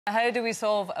How do we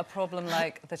solve a problem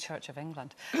like the Church of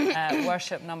England?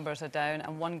 Worship numbers are down,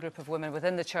 and one group of women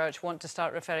within the church want to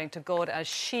start referring to God as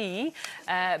she,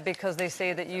 because they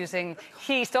say that using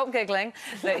he, stop giggling,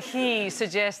 that he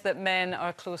suggests that men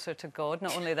are closer to God.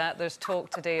 Not only that, there's talk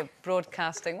today of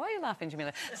broadcasting, why are you laughing,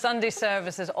 Jamila? Sunday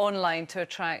services online to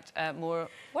attract more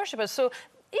worshippers. So,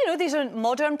 you know, these are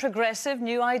modern, progressive,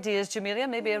 new ideas, Jamelia.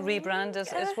 Maybe a rebrand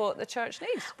is what the church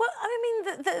needs. Well, I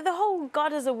mean, the whole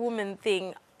God as a woman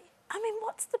thing, I mean,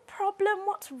 what's the problem?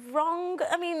 What's wrong?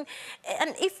 I mean,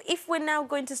 and if we're now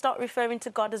going to start referring to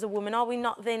God as a woman, are we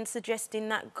not then suggesting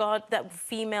that that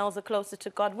females are closer to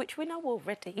God, which we know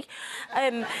already?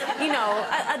 You know,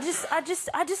 I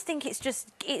just think it's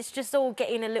just all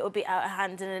getting a little bit out of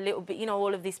hand and a little bit, you know,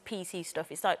 all of this PC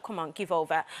stuff. It's like, come on, give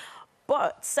over.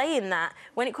 But saying that,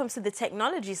 when it comes to the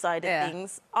technology side of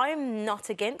things, I'm not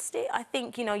against it. I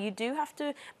think, you know, you do have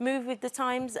to move with the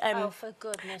times. Oh, for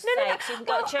goodness sakes. You can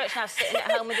go to church now sitting at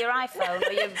home with your iPhone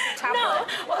or your tablet. No,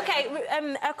 well, OK,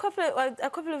 a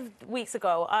couple of weeks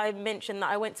ago, I mentioned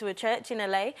that I went to a church in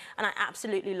LA and I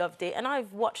absolutely loved it. And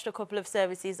I've watched a couple of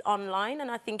services online,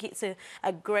 and I think it's a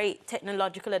great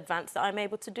technological advance that I'm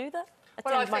able to do that.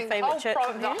 Well, I think the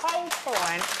whole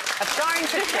point of going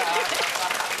to church...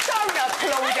 Don't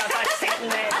applaud us for sitting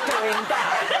there doing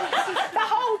that. The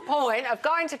whole point of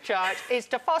going to church is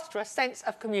to foster a sense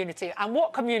of community. And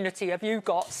what community have you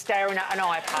got staring at an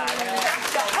iPad?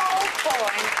 The whole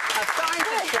point of going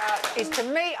to church is to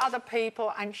meet other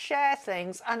people and share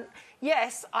things. And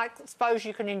yes, I suppose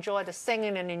you can enjoy the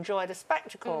singing and enjoy the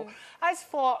spectacle. As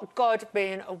for God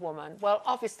being a woman, well,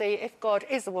 obviously, if God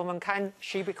is a woman, can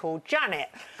she be called Janet?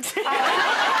 Because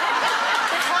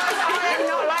I am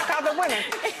not like other women.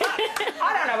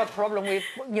 I don't have a problem with,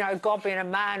 you know, God being a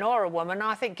man or a woman.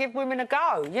 I think give women a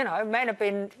go. You know, men have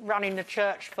been running the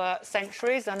church for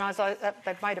centuries, and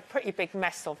they've made a pretty big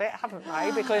mess of it, haven't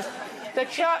they? Because the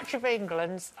Church of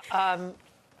England's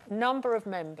number of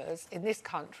members in this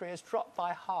country has dropped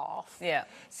by half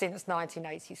since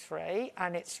 1983,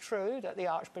 and it's true that the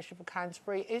Archbishop of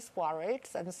Canterbury is worried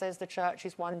and says the church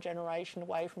is one generation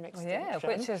away from extinction. Yeah,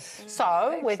 which is...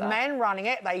 So, with men running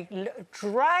it, they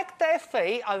dragged their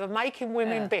feet over making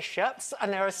women bishops,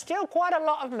 and there are still quite a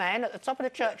lot of men at the top of the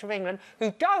Church of England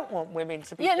who don't want women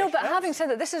to be bishops. Yeah, no, but having said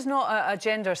that, this is not a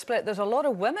gender split. There's a lot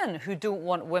of women who don't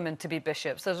want women to be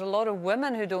bishops. There's a lot of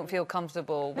women who don't feel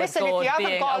comfortable with God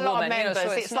being a woman. Members, you know,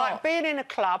 so it's like being in a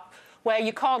club where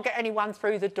you can't get anyone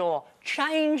through the door.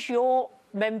 Change your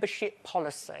membership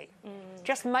policy.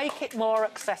 Just make it more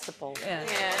accessible. Colleen,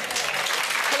 do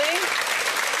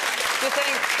you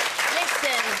think...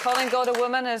 Listen... Calling God a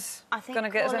woman is going to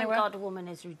get us anywhere? Calling God a woman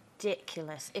is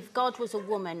ridiculous. If God was a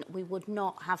woman, we would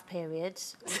not have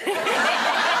periods. We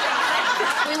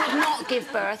would not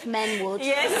give birth, men would.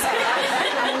 Yes.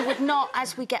 And we would not,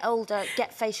 as we get older,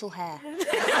 get facial hair.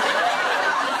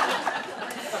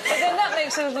 But then that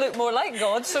makes us look more like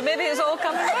God, so maybe it's all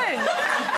coming round.